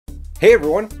Hey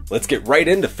everyone, let's get right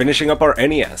into finishing up our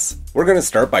NES. We're going to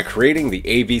start by creating the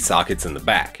AV sockets in the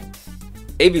back.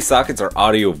 AV sockets are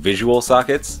audio-visual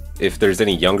sockets. If there's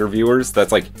any younger viewers,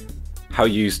 that's like how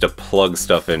you used to plug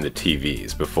stuff into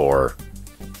TVs before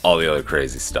all the other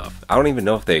crazy stuff. I don't even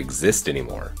know if they exist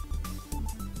anymore.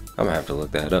 I'm gonna have to look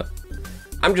that up.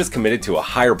 I'm just committed to a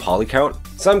higher poly count,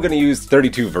 so I'm going to use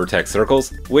 32 vertex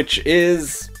circles, which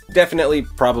is definitely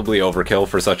probably overkill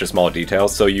for such a small detail,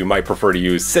 so you might prefer to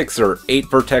use 6 or 8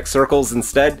 vertex circles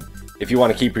instead, if you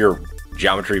want to keep your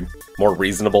geometry more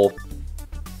reasonable.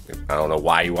 I don't know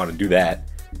why you want to do that.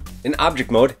 In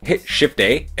object mode, hit Shift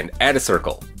A and add a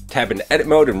circle. Tap into edit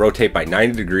mode and rotate by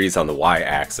 90 degrees on the Y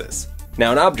axis.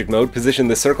 Now in object mode, position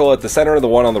the circle at the center of the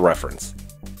one on the reference.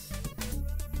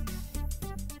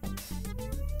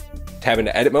 Tab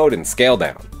into edit mode and scale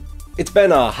down. It's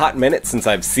been a hot minute since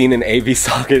I've seen an AV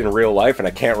socket in real life and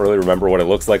I can't really remember what it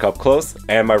looks like up close,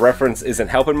 and my reference isn't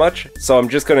helping much, so I'm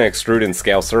just going to extrude and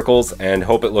scale circles and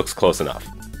hope it looks close enough.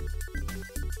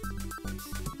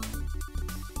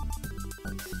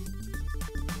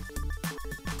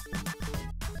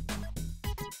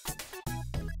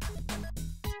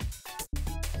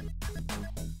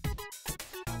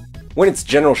 When its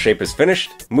general shape is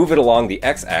finished, move it along the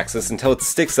X-axis until it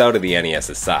sticks out of the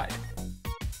NES's side.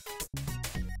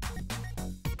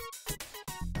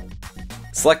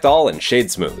 Select all and shade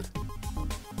smooth.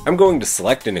 I'm going to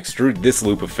select and extrude this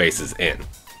loop of faces in.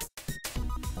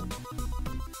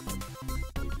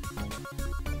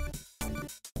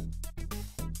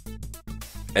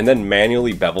 And then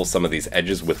manually bevel some of these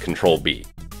edges with Ctrl B.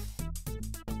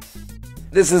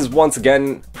 This is once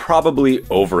again probably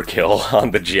overkill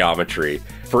on the geometry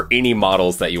for any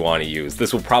models that you want to use.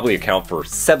 This will probably account for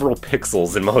several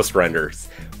pixels in most renders,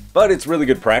 but it's really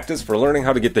good practice for learning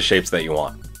how to get the shapes that you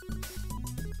want.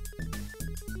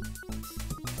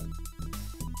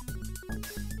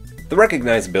 The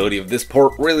recognizability of this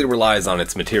port really relies on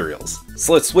its materials,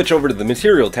 so let's switch over to the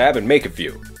Material tab and make a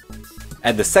few.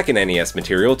 Add the second NES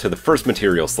material to the first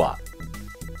material slot.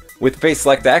 With Face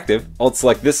Select active, Alt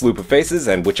select this loop of faces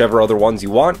and whichever other ones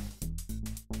you want.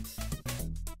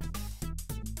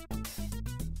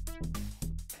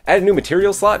 Add a new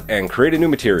material slot and create a new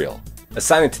material.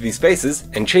 Assign it to these faces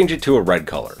and change it to a red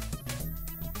color.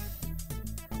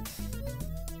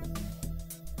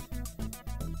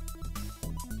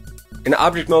 In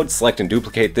object mode, select and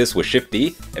duplicate this with Shift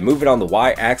D and move it on the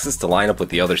Y axis to line up with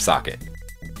the other socket.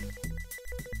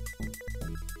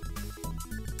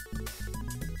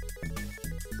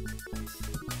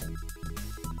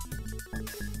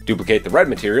 Duplicate the red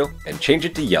material and change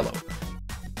it to yellow.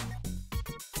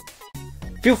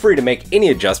 Feel free to make any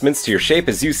adjustments to your shape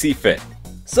as you see fit.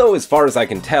 So as far as I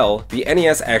can tell, the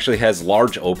NES actually has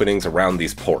large openings around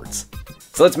these ports.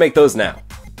 So let's make those now.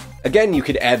 Again, you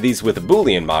could add these with a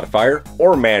Boolean modifier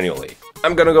or manually.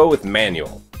 I'm gonna go with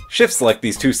manual. Shift select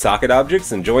these two socket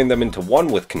objects and join them into one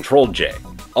with Ctrl J.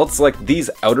 Alt select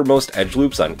these outermost edge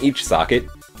loops on each socket,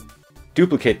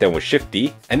 duplicate them with Shift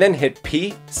D, and then hit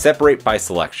P, separate by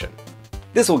selection.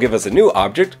 This will give us a new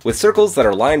object with circles that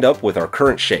are lined up with our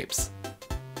current shapes.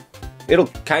 It'll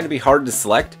kind of be hard to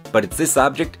select, but it's this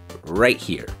object right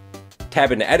here.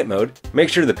 Tab into edit mode, make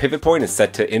sure the pivot point is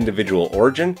set to individual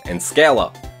origin, and scale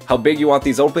up. How big you want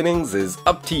these openings is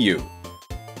up to you.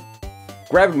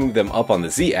 Grab and move them up on the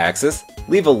Z axis,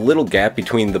 leave a little gap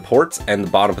between the ports and the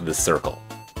bottom of the circle.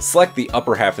 Select the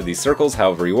upper half of these circles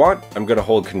however you want. I'm going to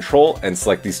hold Ctrl and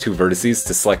select these two vertices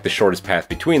to select the shortest path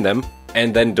between them,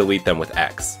 and then delete them with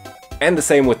X. And the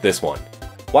same with this one.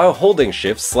 While holding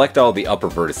Shift, select all the upper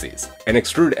vertices, and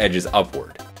extrude edges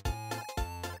upward.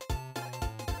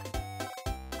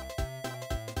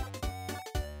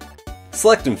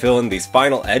 Select and fill in these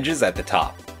final edges at the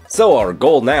top. So our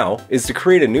goal now is to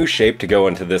create a new shape to go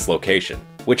into this location,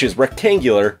 which is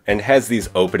rectangular and has these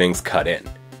openings cut in.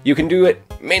 You can do it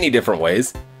many different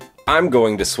ways. I'm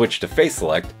going to switch to Face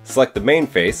Select, select the main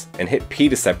face, and hit P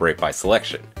to separate by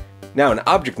selection. Now in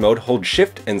object mode, hold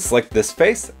Shift and select this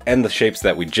face and the shapes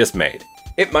that we just made.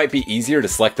 It might be easier to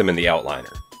select them in the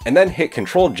outliner. And then hit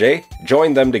Ctrl J,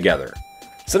 join them together.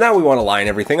 So now we want to line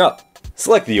everything up.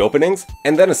 Select the openings,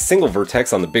 and then a single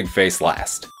vertex on the big face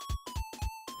last.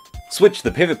 Switch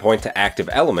the pivot point to active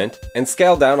element, and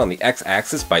scale down on the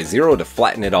X-axis by 0 to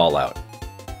flatten it all out.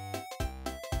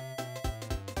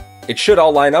 It should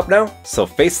all line up now, so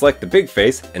face select the big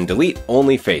face and delete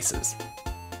only faces.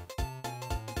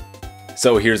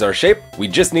 So here's our shape, we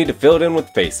just need to fill it in with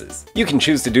faces. You can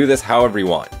choose to do this however you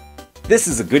want. This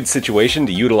is a good situation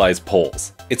to utilize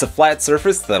poles. It's a flat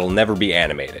surface that'll never be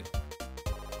animated.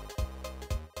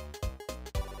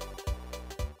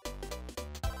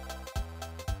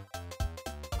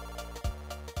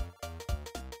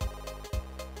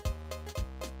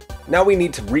 Now we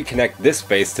need to reconnect this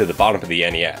face to the bottom of the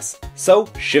NES. So,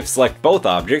 shift select both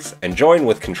objects and join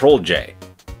with Ctrl J.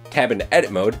 Tab into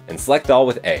edit mode and select all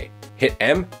with A. Hit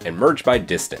M and merge by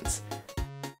distance.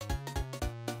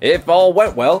 If all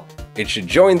went well, it should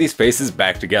join these faces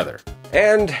back together.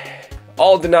 And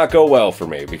all did not go well for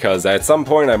me, because at some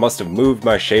point I must have moved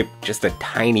my shape just a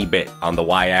tiny bit on the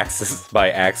Y-axis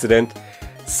by accident,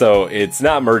 so it's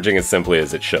not merging as simply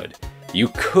as it should. You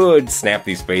could snap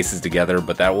these faces together,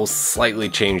 but that will slightly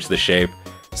change the shape,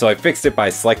 so I fixed it by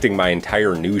selecting my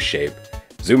entire new shape,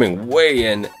 zooming way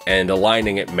in, and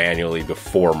aligning it manually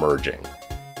before merging.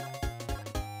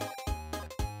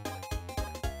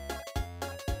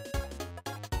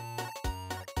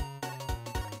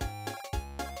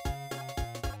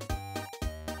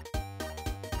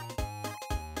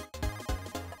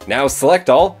 Now select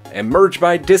all, and merge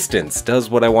by distance does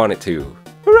what I want it to.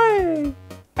 Hooray!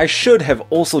 I should have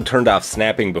also turned off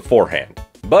snapping beforehand,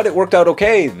 but it worked out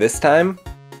okay this time.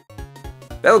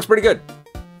 That looks pretty good.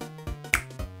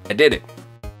 I did it.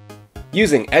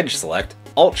 Using Edge Select,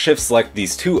 Alt-Shift select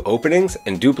these two openings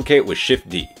and duplicate with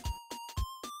Shift-D.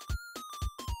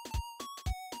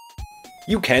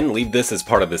 You can leave this as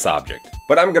part of this object,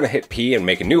 but I'm going to hit P and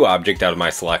make a new object out of my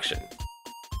selection.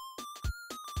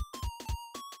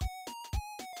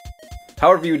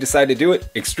 However you decide to do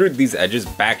it, extrude these edges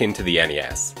back into the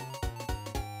NES.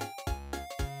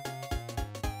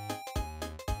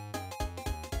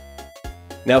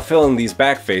 Now fill in these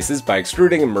back faces by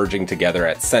extruding and merging together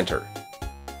at center.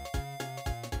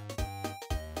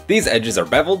 These edges are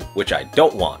beveled, which I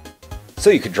don't want. So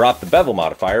you could drop the bevel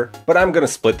modifier, but I'm going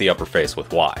to split the upper face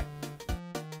with Y.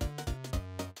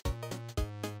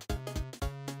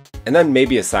 And then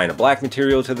maybe assign a black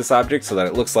material to this object so that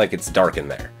it looks like it's dark in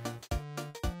there.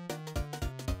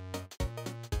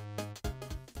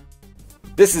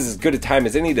 This is as good a time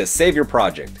as any to save your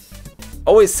project.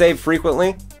 Always save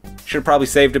frequently. Should have probably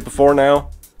saved it before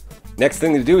now. Next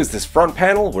thing to do is this front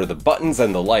panel where the buttons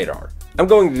and the light are. I'm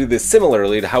going to do this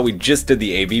similarly to how we just did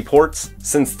the AV ports,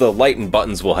 since the light and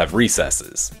buttons will have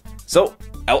recesses. So,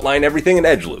 outline everything in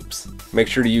edge loops. Make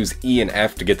sure to use E and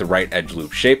F to get the right edge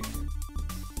loop shape.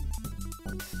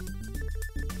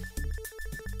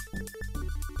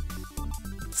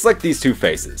 Select these two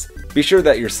faces. Be sure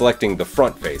that you're selecting the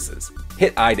front faces.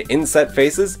 Hit I to inset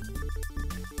faces.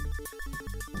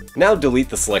 Now delete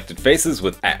the selected faces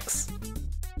with X.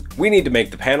 We need to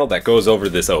make the panel that goes over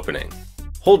this opening.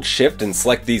 Hold Shift and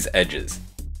select these edges.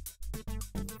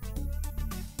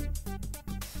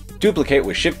 Duplicate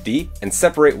with Shift D and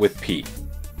separate with P.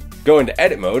 Go into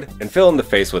edit mode and fill in the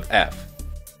face with F.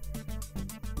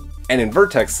 And in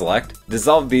vertex select,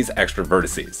 dissolve these extra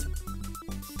vertices.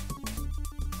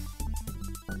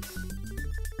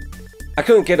 I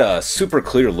couldn't get a super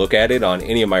clear look at it on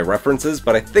any of my references,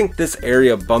 but I think this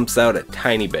area bumps out a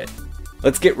tiny bit.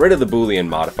 Let's get rid of the Boolean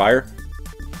modifier,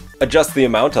 adjust the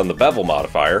amount on the bevel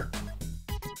modifier,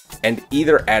 and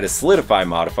either add a solidify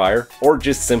modifier or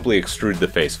just simply extrude the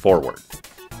face forward.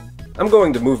 I'm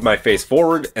going to move my face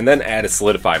forward and then add a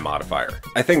solidify modifier.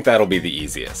 I think that'll be the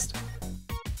easiest.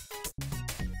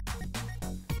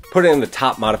 Put it in the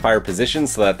top modifier position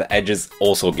so that the edges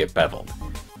also get beveled.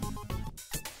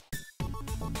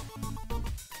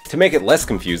 To make it less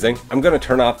confusing, I'm going to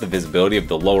turn off the visibility of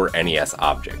the lower NES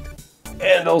object.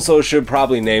 And also should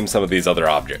probably name some of these other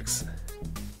objects.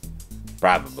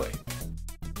 Probably.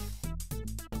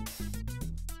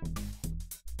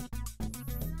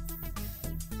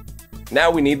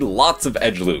 Now we need lots of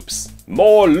edge loops.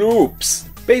 More loops!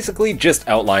 Basically just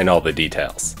outline all the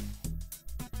details.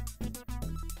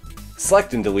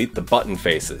 Select and delete the button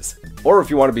faces. Or if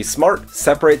you want to be smart,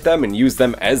 separate them and use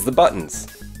them as the buttons.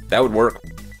 That would work.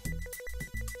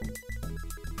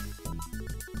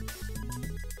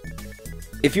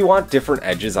 If you want different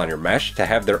edges on your mesh to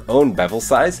have their own bevel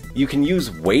size, you can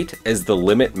use weight as the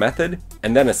limit method,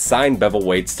 and then assign bevel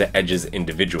weights to edges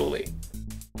individually.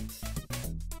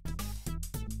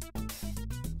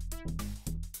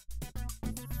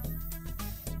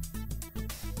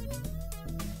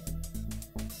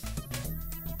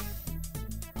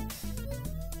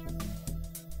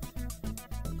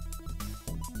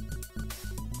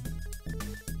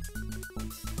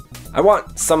 I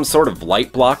want some sort of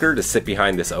light blocker to sit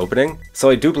behind this opening, so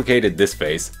I duplicated this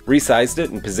face, resized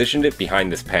it, and positioned it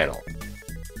behind this panel.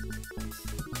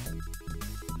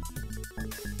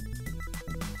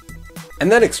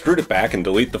 And then extrude it back and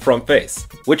delete the front face,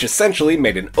 which essentially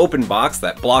made an open box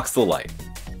that blocks the light.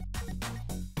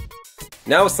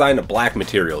 Now assign a black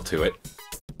material to it.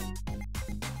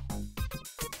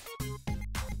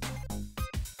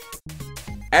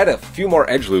 Add a few more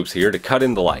edge loops here to cut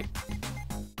in the light.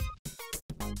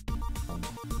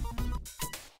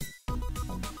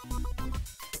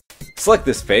 Select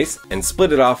this face and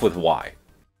split it off with Y.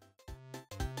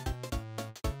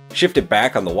 Shift it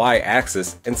back on the Y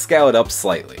axis and scale it up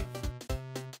slightly.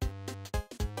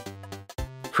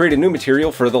 Create a new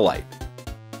material for the light.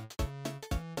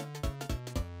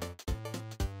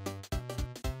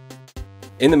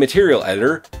 In the material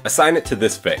editor, assign it to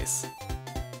this face.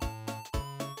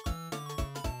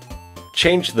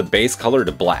 Change the base color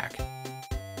to black.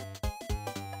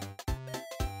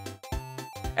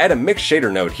 Add a mix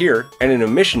shader node here and an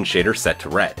emission shader set to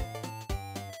red.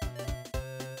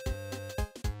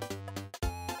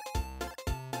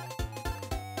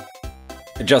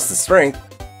 Adjust the strength,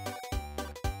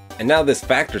 and now this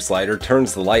factor slider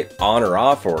turns the light on or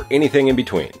off or anything in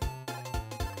between.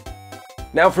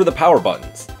 Now for the power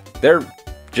buttons. They're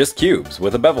just cubes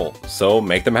with a bevel, so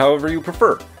make them however you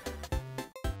prefer.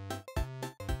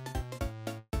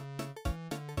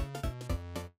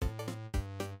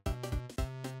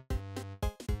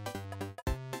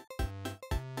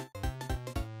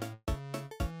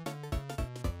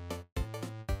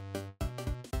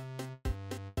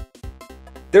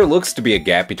 There looks to be a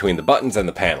gap between the buttons and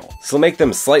the panel, so make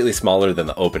them slightly smaller than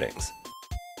the openings.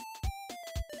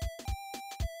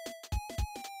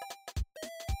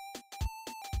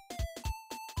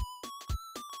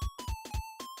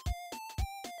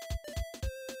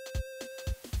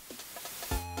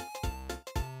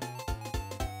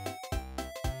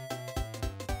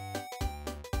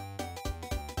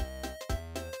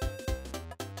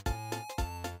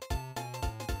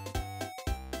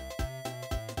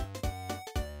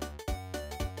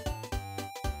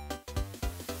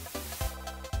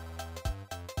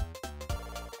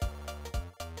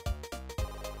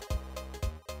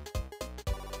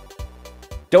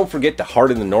 Don't forget to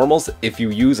harden the normals if you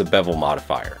use a bevel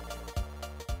modifier.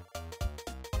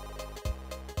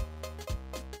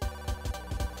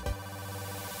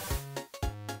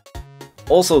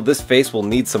 Also, this face will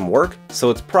need some work, so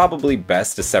it's probably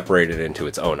best to separate it into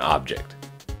its own object.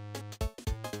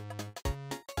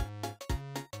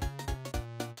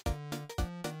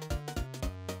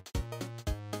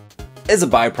 As a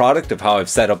byproduct of how I've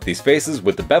set up these faces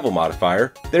with the bevel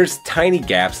modifier, there's tiny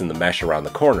gaps in the mesh around the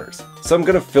corners, so I'm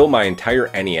going to fill my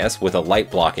entire NES with a light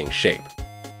blocking shape.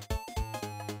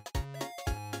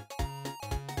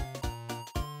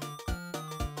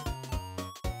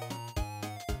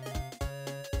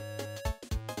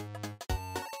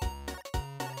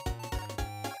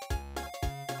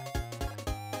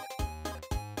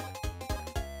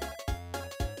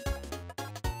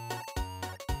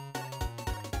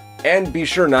 And be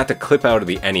sure not to clip out of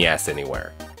the NES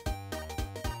anywhere.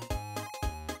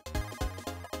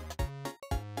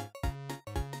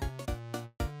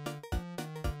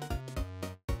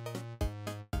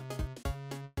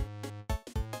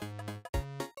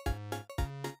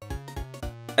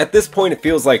 At this point it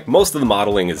feels like most of the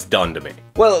modeling is done to me.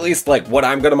 Well, at least like what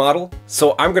I'm gonna model,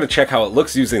 so I'm gonna check how it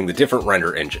looks using the different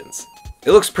render engines.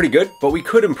 It looks pretty good, but we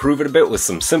could improve it a bit with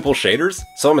some simple shaders,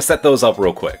 so I'm gonna set those up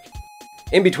real quick.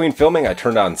 In between filming, I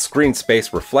turned on screen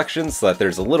space reflections so that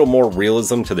there's a little more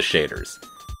realism to the shaders.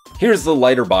 Here's the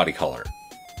lighter body color.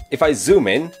 If I zoom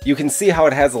in, you can see how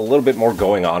it has a little bit more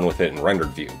going on with it in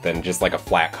rendered view than just like a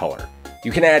flat color.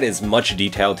 You can add as much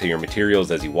detail to your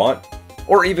materials as you want,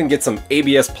 or even get some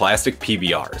ABS plastic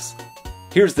PBRs.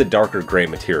 Here's the darker gray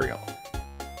material.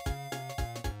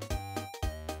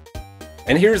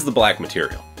 And here's the black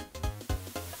material.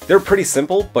 They're pretty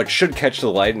simple, but should catch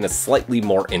the light in a slightly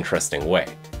more interesting way.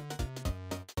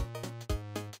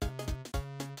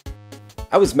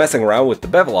 I was messing around with the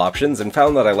bevel options and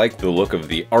found that I liked the look of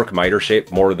the arc miter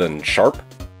shape more than sharp.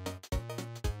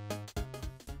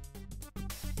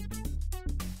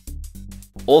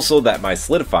 Also, that my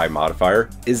solidify modifier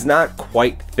is not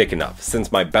quite thick enough,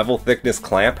 since my bevel thickness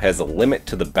clamp has a limit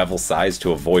to the bevel size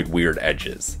to avoid weird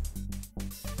edges.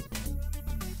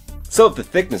 So if the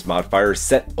thickness modifier is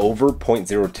set over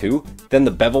 0.02, then the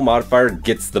bevel modifier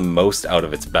gets the most out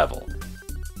of its bevel.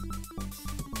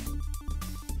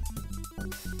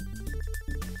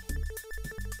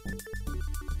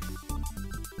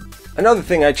 Another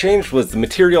thing I changed was the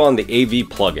material on the AV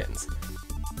plugins.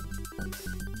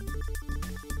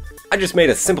 I just made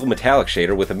a simple metallic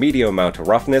shader with a medium amount of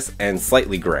roughness and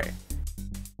slightly gray.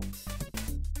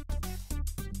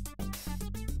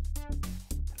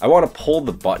 I want to pull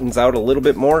the buttons out a little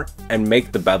bit more and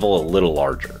make the bevel a little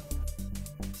larger.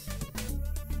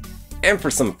 And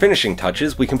for some finishing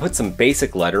touches, we can put some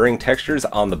basic lettering textures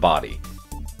on the body.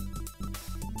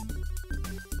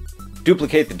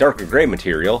 Duplicate the darker gray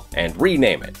material and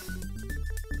rename it.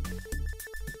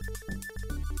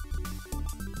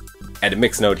 Add a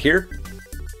mix node here.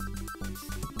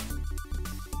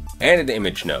 and an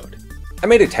image node. I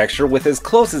made a texture with as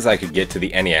close as I could get to the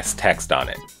NES text on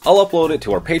it. I'll upload it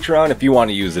to our Patreon if you want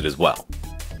to use it as well.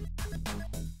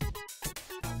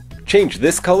 Change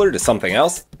this color to something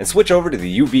else and switch over to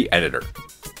the UV editor.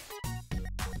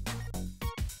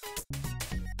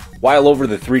 While over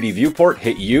the 3D viewport,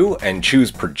 hit U and choose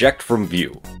Project from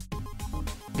View.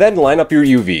 Then line up your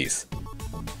UVs.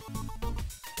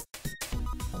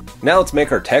 Now let's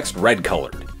make our text red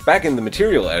colored. Back in the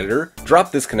material editor,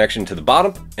 drop this connection to the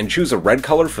bottom and choose a red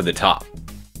color for the top.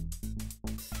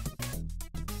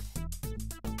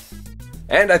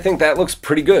 And I think that looks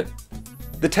pretty good.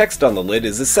 The text on the lid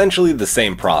is essentially the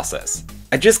same process.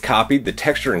 I just copied the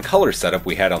texture and color setup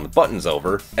we had on the buttons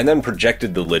over, and then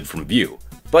projected the lid from view.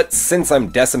 But since I'm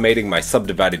decimating my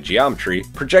subdivided geometry,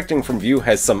 projecting from view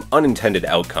has some unintended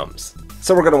outcomes.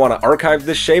 So we're going to want to archive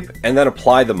this shape and then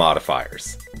apply the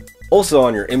modifiers. Also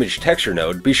on your image texture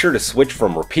node, be sure to switch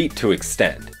from repeat to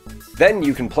extend. Then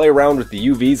you can play around with the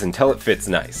UVs until it fits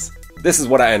nice. This is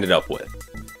what I ended up with.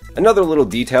 Another little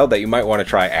detail that you might want to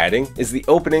try adding is the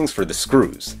openings for the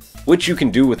screws, which you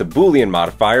can do with a Boolean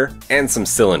modifier and some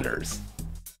cylinders.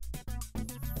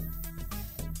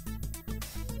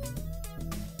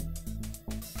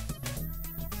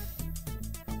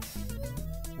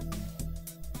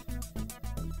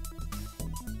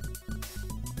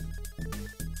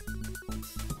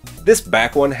 This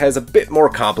back one has a bit more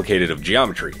complicated of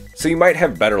geometry, so you might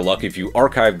have better luck if you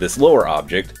archive this lower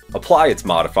object, apply its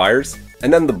modifiers,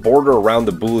 and then the border around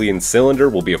the Boolean cylinder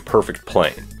will be a perfect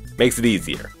plane. Makes it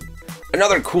easier.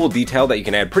 Another cool detail that you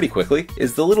can add pretty quickly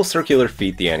is the little circular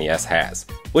feet the NES has,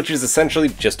 which is essentially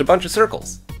just a bunch of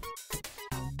circles.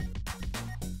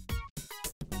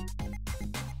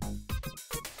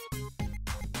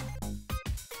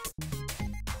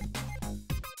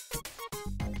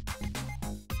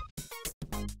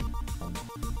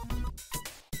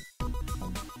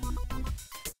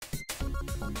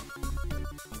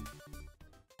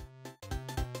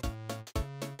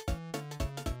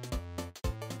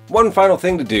 One final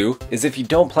thing to do is if you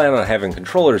don't plan on having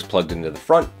controllers plugged into the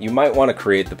front, you might want to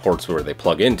create the ports where they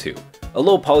plug into. A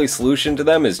low poly solution to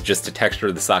them is just to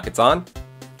texture the sockets on.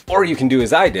 Or you can do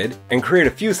as I did and create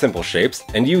a few simple shapes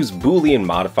and use Boolean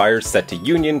modifiers set to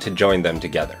union to join them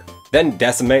together. Then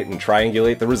decimate and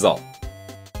triangulate the result.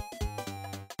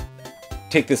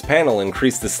 Take this panel and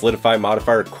increase the solidify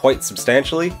modifier quite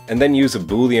substantially, and then use a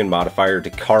Boolean modifier to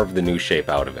carve the new shape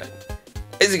out of it.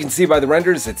 As you can see by the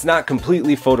renders, it's not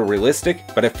completely photorealistic,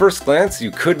 but at first glance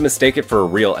you could mistake it for a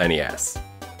real NES.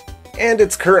 And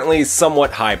it's currently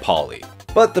somewhat high poly,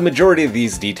 but the majority of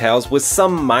these details with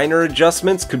some minor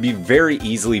adjustments could be very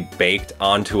easily baked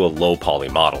onto a low poly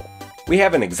model. We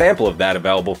have an example of that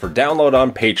available for download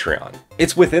on Patreon.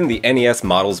 It's within the NES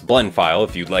models blend file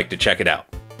if you'd like to check it out.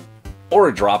 Or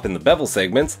a drop in the bevel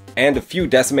segments, and a few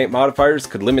decimate modifiers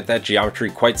could limit that geometry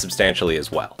quite substantially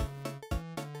as well.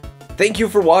 Thank you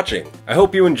for watching. I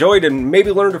hope you enjoyed and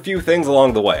maybe learned a few things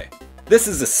along the way. This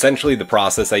is essentially the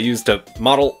process I use to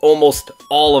model almost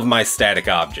all of my static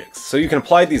objects, so you can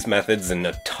apply these methods in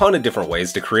a ton of different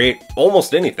ways to create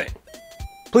almost anything.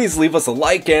 Please leave us a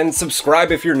like and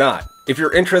subscribe if you're not. If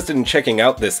you're interested in checking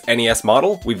out this NES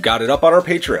model, we've got it up on our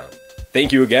Patreon.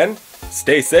 Thank you again,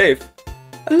 stay safe.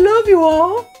 I love you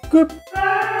all. Goodbye.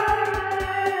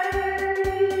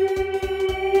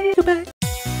 Goodbye.